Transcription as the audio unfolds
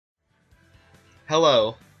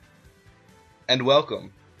Hello, and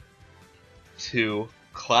welcome to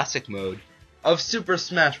Classic Mode of Super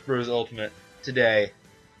Smash Bros. Ultimate. Today,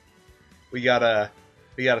 we got a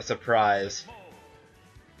surprise.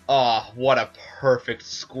 Ah, what a perfect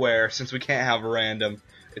square! Since we can't have random,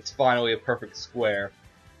 it's finally a perfect square.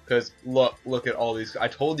 Cause look at all these. I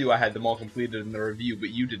told you I had them all completed in the review, but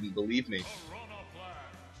you didn't believe me.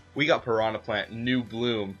 We got Piranha Plant, New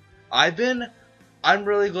Bloom. I'm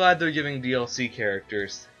really glad they're giving DLC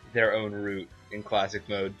characters their own route in Classic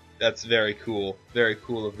Mode. That's very cool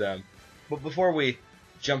of them. But before we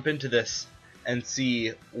jump into this and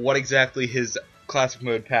see what exactly his Classic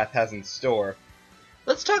Mode path has in store,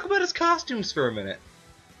 let's talk about his costumes for a minute.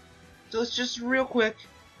 So let's just real quick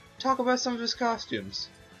talk about some of his costumes.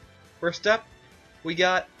 First up, we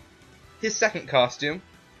got his second costume,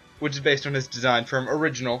 which is based on his design from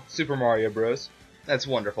original Super Mario Bros. That's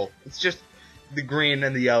wonderful. It's just the green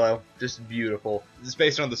and the yellow, just beautiful. It's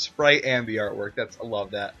based on the sprite and the artwork. I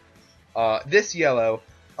love that. This yellow,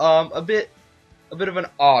 a bit of an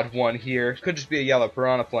odd one here. Could just be a yellow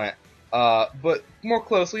Piranha Plant. But more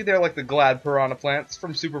closely, they're like the Glad Piranha Plants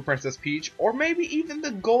from Super Princess Peach, or maybe even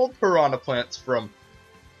the Gold Piranha Plants from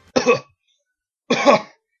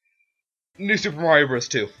New Super Mario Bros.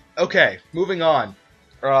 2. Okay, moving on.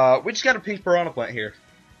 We just got a pink Piranha Plant here.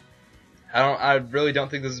 I really don't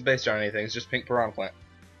think this is based on anything. It's just pink Piranha Plant.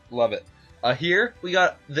 Love it. Here we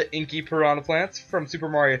got the inky Piranha Plants from Super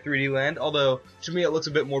Mario 3D Land. Although to me it looks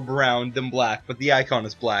a bit more brown than black, but the icon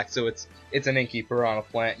is black, so it's an inky Piranha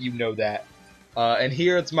Plant. You know that. And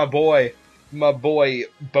here it's my boy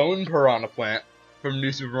Bone Piranha Plant from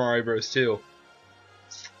New Super Mario Bros. 2.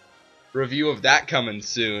 Review of that coming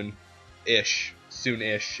soon-ish.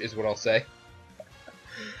 Soon-ish is what I'll say.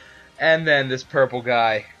 And then this purple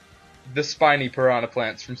guy, the spiny Piranha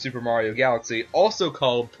Plants from Super Mario Galaxy, also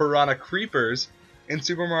called Piranha Creepers in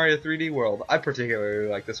Super Mario 3D World. I particularly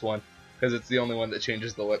like this one, because it's the only one that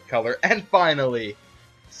changes the lip color. And finally,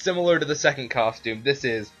 similar to the second costume, this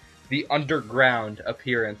is the underground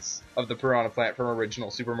appearance of the Piranha Plant from original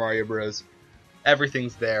Super Mario Bros.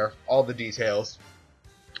 Everything's there, all the details.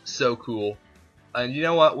 So cool. And you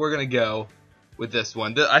know what? We're going to go with this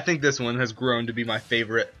one. I think this one has grown to be my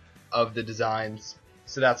favorite of the designs.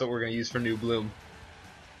 So that's what we're going to use for New Bloom.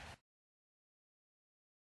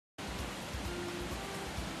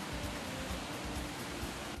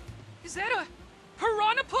 Is that a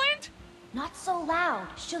Piranha Plant? Not so loud.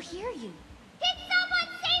 She'll hear you. Did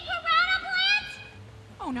someone say Piranha Plant?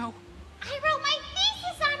 Oh no. I wrote my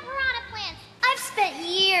thesis on Piranha Plants. I've spent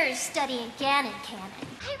years studying Ganon canon.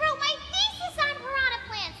 I wrote my thesis on Piranha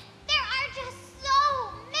Plants. There are just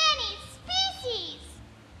so many species.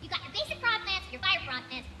 You got your basic Piranha Plants, your fire Piranha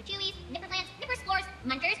Plants, Pachuis, Nipper Plants, Nipper Splores,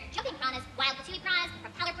 Munters, Jumping Piranhas, Wild Patui Piranhas,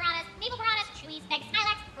 Propeller Piranhas, Naval Piranhas, Chewies, Egg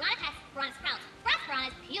Skylax, Piranha Pets, Piranha Sprouts, Frost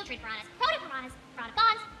Piranhas, Putrid Piranhas, Proto Piranhas, Piranha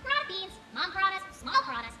Fawns, Piranha Beans, Mom Piranhas, Small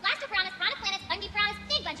Piranhas, Blaster Piranhas, Piranha Planets, Bungie Piranhas,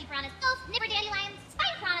 Big Bungie Piranhas, Ghost, Nipper Dandelions,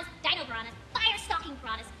 Spine Piranhas, Dino Piranhas, Fire Stalking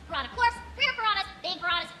Piranhas, Piranha Corpse, Rear Piranhas, Big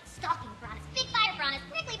Piranhas, Stalking Piranhas, Big Fire Piranhas,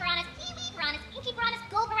 Prickly Piranhas, Kiwi Piranhas, Inky Piranhas,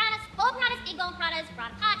 Gold Piranhas, Gold Piranhas, Big Bone Piranhas,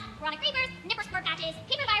 Piranha Pots, Piranha Creepers, Nipper Squirt Patches,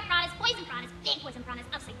 Paper Fire Piranhas, Poison Piranhas, Big Poison Piranhas,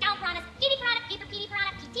 Upside Down Piranhas, Kitty Piranha, Paper Petey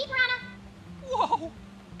Piranha, PT Piranha. Whoa.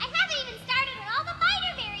 I haven't even started with all the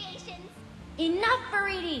minor variations. Enough,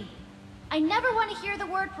 Faridi! I never want to hear the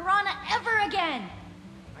word piranha ever again!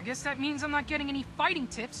 I guess that means I'm not getting any fighting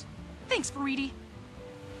tips. Thanks, Faridi.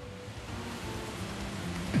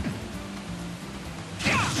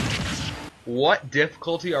 What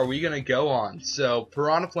difficulty are we going to go on? So,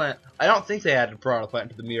 Piranha Plant, I don't think they added Piranha Plant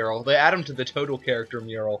to the mural. They add them to the total character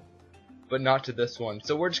mural, but not to this one.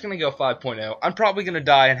 So we're just going to go 5.0. I'm probably going to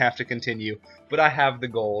die and have to continue, but I have the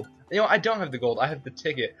gold. You know, I don't have the gold. I have the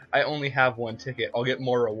ticket. I only have one ticket. I'll get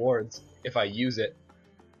more rewards if I use it.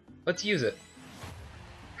 Let's use it.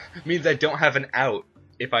 Means I don't have an out.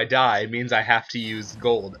 If I die, it means I have to use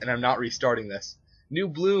gold, and I'm not restarting this. New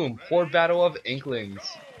Bloom, Horde Battle of Inklings.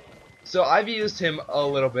 So I've used him a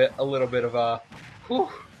little bit of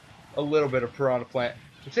Piranha Plant.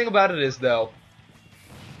 The thing about it is, though,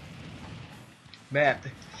 man,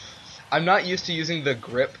 I'm not used to using the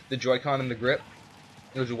grip, the Joy-Con and the grip,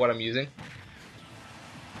 which is what I'm using.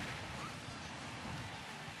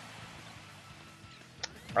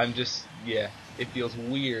 I'm just, yeah, it feels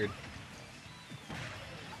weird.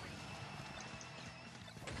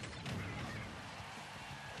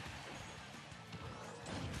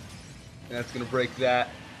 And that's gonna break that.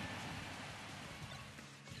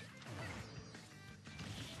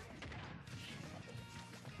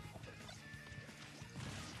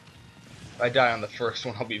 If I die on the first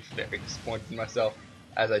one, I'll be very disappointed in myself,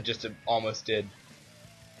 as I just almost did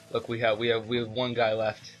Look, we have one guy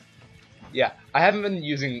left. Yeah, I haven't been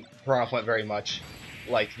using Piranha Plant very much.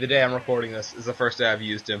 Like, the day I'm recording this is the first day I've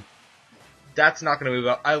used him. That's not going to move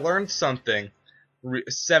up. I learned something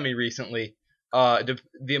semi-recently.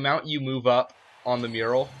 The amount you move up on the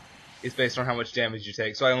mural is based on how much damage you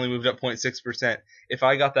take. So I only moved up 0.6%. If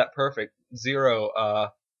I got that perfect, 0%,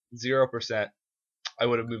 I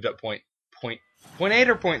would have moved up 0.8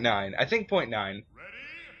 or 0.9. I think 0.9.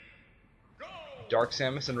 Dark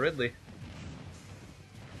Samus and Ridley.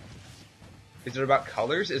 Is it about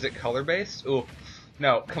colors? Is it color based? Ooh,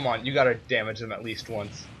 no, come on, you gotta damage them at least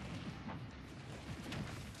once.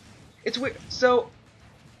 It's weird. So,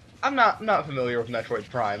 I'm not familiar with Metroid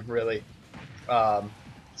Prime, really. So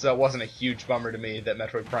it wasn't a huge bummer to me that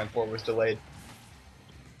Metroid Prime 4 was delayed.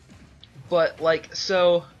 But, like,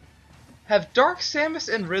 so, have Dark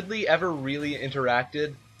Samus and Ridley ever really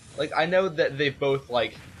interacted? Like, I know that they've both,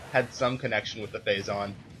 like, had some connection with the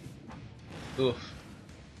Phazon. Oof.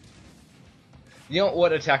 You know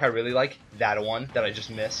what attack I really like? That one that I just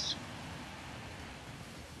missed.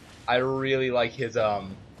 I really like his I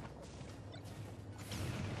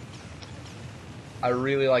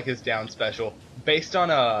really like his down special. Based on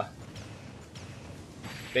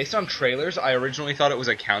trailers, I originally thought it was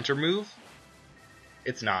a counter move.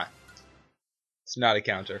 It's not. It's not a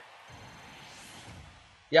counter.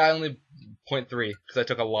 Yeah, I only 0.3 because I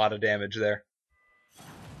took a lot of damage there.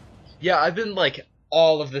 Yeah, I've been like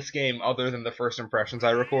all of this game, other than the first impressions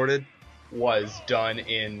I recorded, was done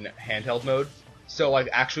in handheld mode. So like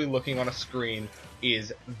actually looking on a screen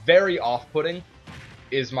is very off-putting,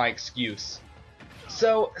 is my excuse.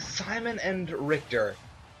 So Simon and Richter,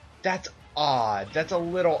 that's odd. That's a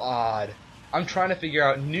little odd. I'm trying to figure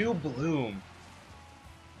out New Bloom.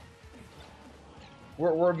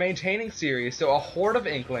 We're maintaining series, so a horde of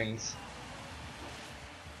Inklings.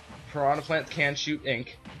 Piranha Plants can shoot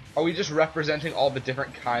ink. Are we just representing all the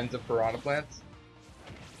different kinds of Piranha Plants?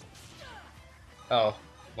 Oh,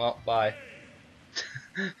 well, bye.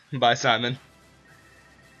 Bye, Simon.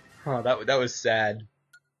 Oh, that was sad.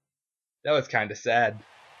 That was kinda sad.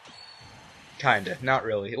 Kinda, not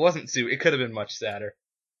really. It wasn't it could have been much sadder.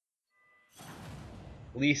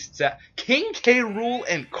 Least sad. King K. Rool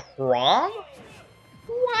and Chrom?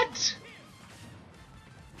 What?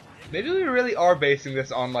 Maybe we really are basing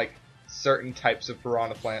this on, like, certain types of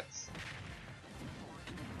Piranha Plants.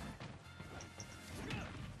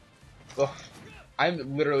 Ugh.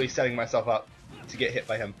 I'm literally setting myself up to get hit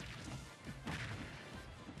by him.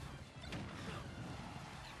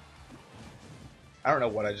 I don't know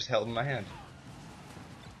what I just held in my hand.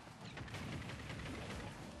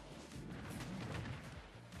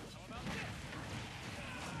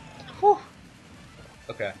 Whew.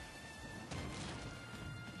 Okay.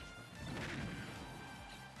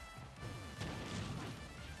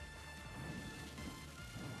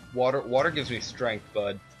 Water gives me strength,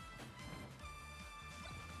 bud.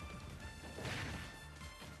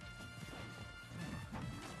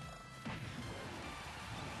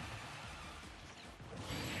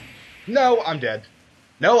 No, I'm dead.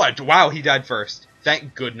 No, wow, he died first.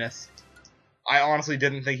 Thank goodness. I honestly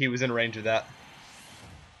didn't think he was in range of that.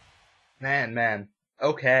 Man.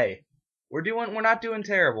 Okay. We're not doing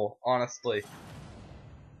terrible, honestly.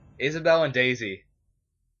 Isabelle and Daisy.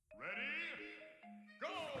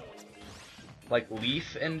 Like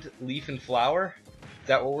leaf and flower? Is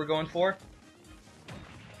that what we're going for?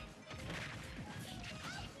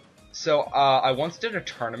 So, I once did a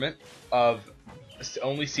tournament of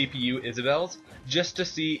only CPU Isabelles, just to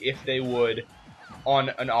see if they would, on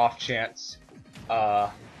an off chance,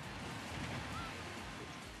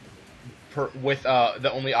 with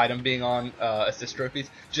the only item being on assist trophies,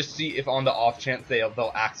 just see if on the off chance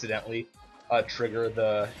they'll accidentally trigger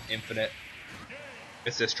the infinite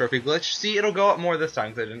assist trophy glitch. See, it'll go up more this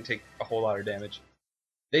time because I didn't take a whole lot of damage.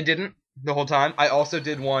 They didn't the whole time. I also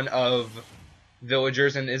did one of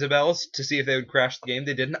villagers and Isabelles to see if they would crash the game.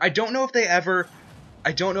 They didn't. I don't know if they ever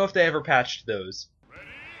patched those.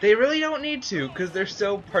 They really don't need to, because they're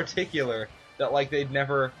so particular that like they'd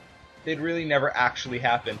really never actually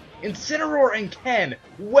happen. Incineroar and Ken,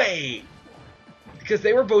 wait, because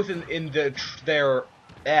they were both in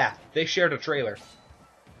they shared a trailer.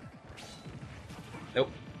 Nope.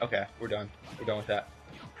 Okay, we're done. We're done with that.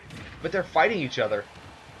 But they're fighting each other.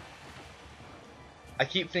 I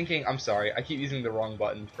keep thinking, I'm sorry, I keep using the wrong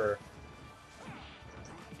button for...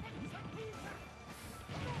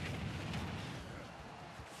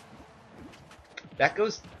 That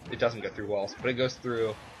goes... It doesn't go through walls, but it goes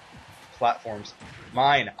through platforms.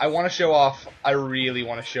 Mine! I want to show off... I really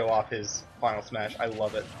want to show off his Final Smash. I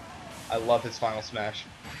love it. I love his Final Smash.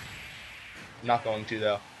 I'm not going to,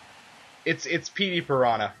 though. It's PD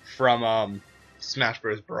Piranha from Smash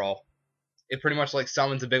Bros. Brawl. It pretty much like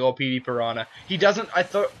summons a big old PD Piranha. He doesn't. I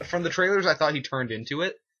thought from the trailers, I thought he turned into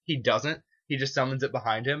it. He doesn't. He just summons it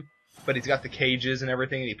behind him. But he's got the cages and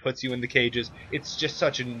everything, and he puts you in the cages. It's just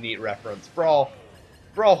such a neat reference. Brawl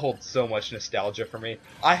holds so much nostalgia for me.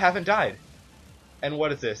 I haven't died. And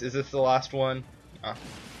what is this? Is this the last one?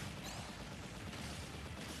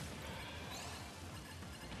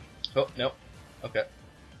 Oh, no. Okay.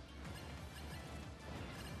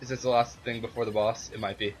 Is this the last thing before the boss? It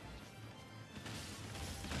might be.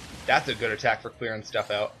 That's a good attack for clearing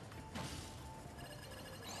stuff out.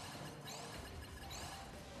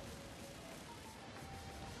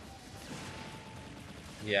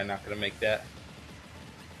 Yeah, not gonna make that.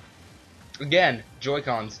 Again,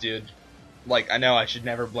 Joy-Cons, dude. Like, I know I should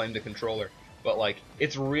never blame the controller, but like,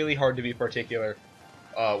 it's really hard to be particular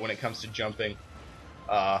when it comes to jumping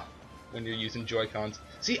when you're using Joy-Cons.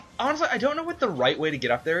 See, honestly, I don't know what the right way to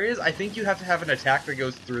get up there is. I think you have to have an attack that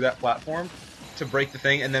goes through that platform to break the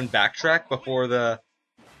thing and then backtrack before the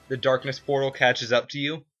darkness portal catches up to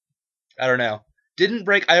you. I don't know. Didn't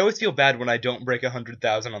break. I always feel bad when I don't break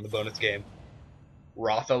 100,000 on the bonus game.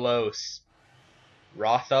 Rathalos.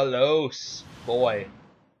 Rathalos. Boy.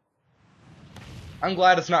 I'm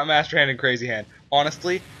glad it's not Master Hand and Crazy Hand.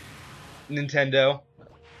 Honestly, Nintendo,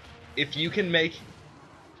 if you can make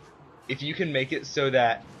it so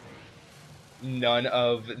that none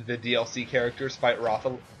of the DLC characters fight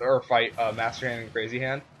Master Hand and Crazy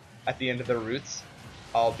Hand at the end of their routes,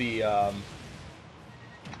 I'll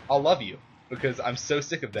love you, because I'm so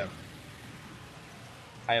sick of them.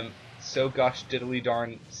 I am so gosh diddly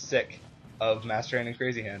darn sick of Master Hand and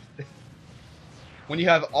Crazy Hand. When you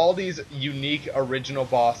have all these unique original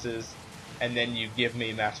bosses, and then you give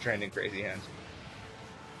me Master Hand and Crazy Hand.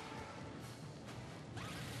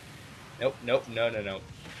 Nope, nope, no, no, no.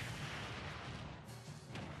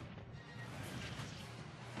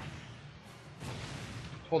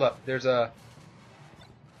 Hold up, there's a...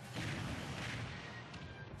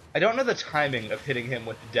 I don't know the timing of hitting him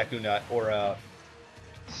with the Deku Nut or a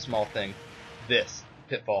small thing. This,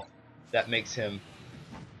 Pitfall, that makes him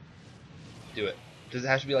do it. Does it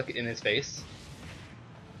have to be like in his face?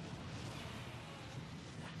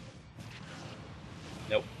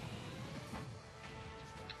 Nope.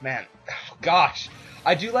 Man, oh, gosh.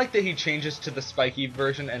 I do like that he changes to the spiky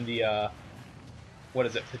version and the, what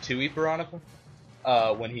is it, Fatui Piranha?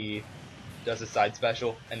 When he does his side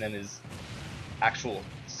special, and then his actual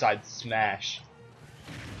side smash.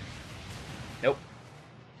 Nope.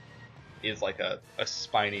 Is like a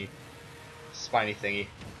spiny thingy.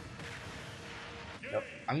 Nope.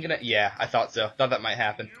 I'm gonna, yeah, I thought so. Thought that might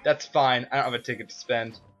happen. That's fine. I don't have a ticket to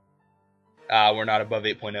spend. We're not above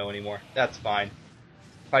 8.0 anymore. That's fine.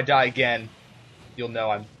 If I die again, you'll know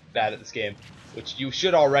I'm bad at this game, which you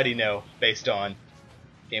should already know based on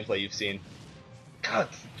gameplay you've seen. God,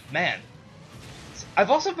 man.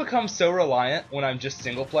 I've also become so reliant when I'm just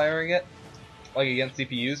single-playering it, like against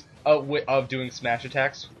CPUs, of doing smash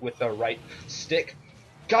attacks with the right stick.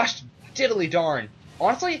 Gosh, diddly darn.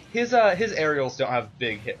 Honestly, his aerials don't have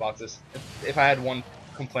big hitboxes. If I had one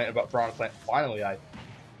complaint about Piranha Plant, finally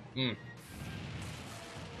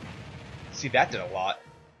See, that did a lot.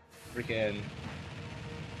 Freaking...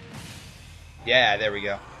 Yeah, there we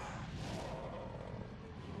go.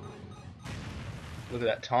 Look at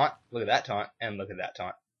that taunt, look at that taunt, and look at that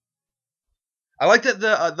taunt. I like that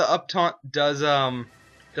the up taunt does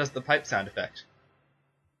the pipe sound effect.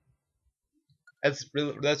 That's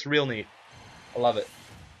real neat. I love it.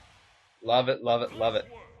 Love it, love it, love it.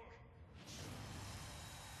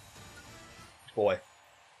 Boy.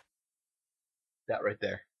 That right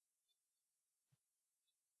there.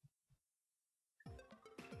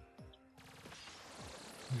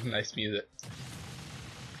 Nice music.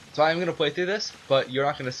 So I'm going to play through this, but you're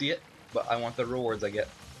not going to see it, but I want the rewards I get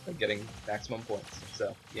by getting maximum points.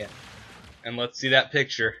 So, yeah. And let's see that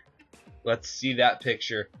picture. Let's see that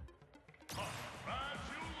picture.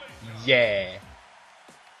 Yeah.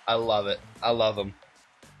 I love it. I love him.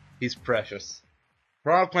 He's precious.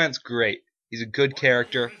 Piranha Plant's great. He's a good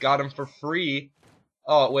character. Got him for free.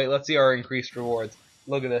 Oh, wait, let's see our increased rewards.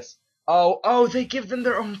 Look at this. Oh, they give them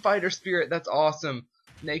their own fighter spirit. That's awesome.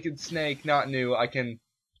 Naked Snake, not new. I can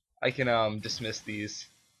dismiss these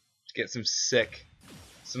to get some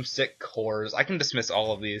sick cores. I can dismiss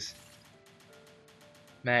all of these.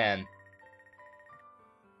 Man,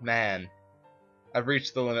 I've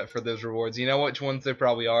reached the limit for those rewards. You know which ones they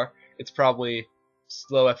probably are? It's probably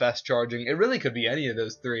slow FS charging. It really could be any of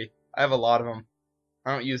those three. I have a lot of them.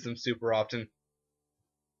 I don't use them super often.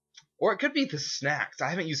 Or it could be the snacks. I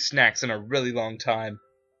haven't used snacks in a really long time.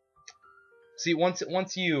 See, once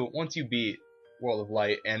you beat World of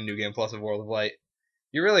Light and New Game Plus of World of Light,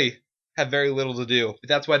 you really have very little to do. But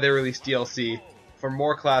that's why they released DLC for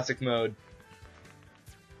more classic mode.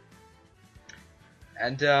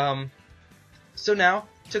 And so now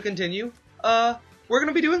to continue, we're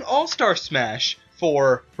gonna be doing All-Star Smash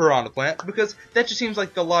for Piranha Plant because that just seems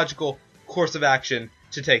like the logical course of action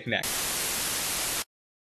to take next.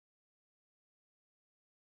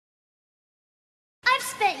 I've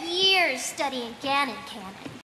spent years studying Ganon Canon.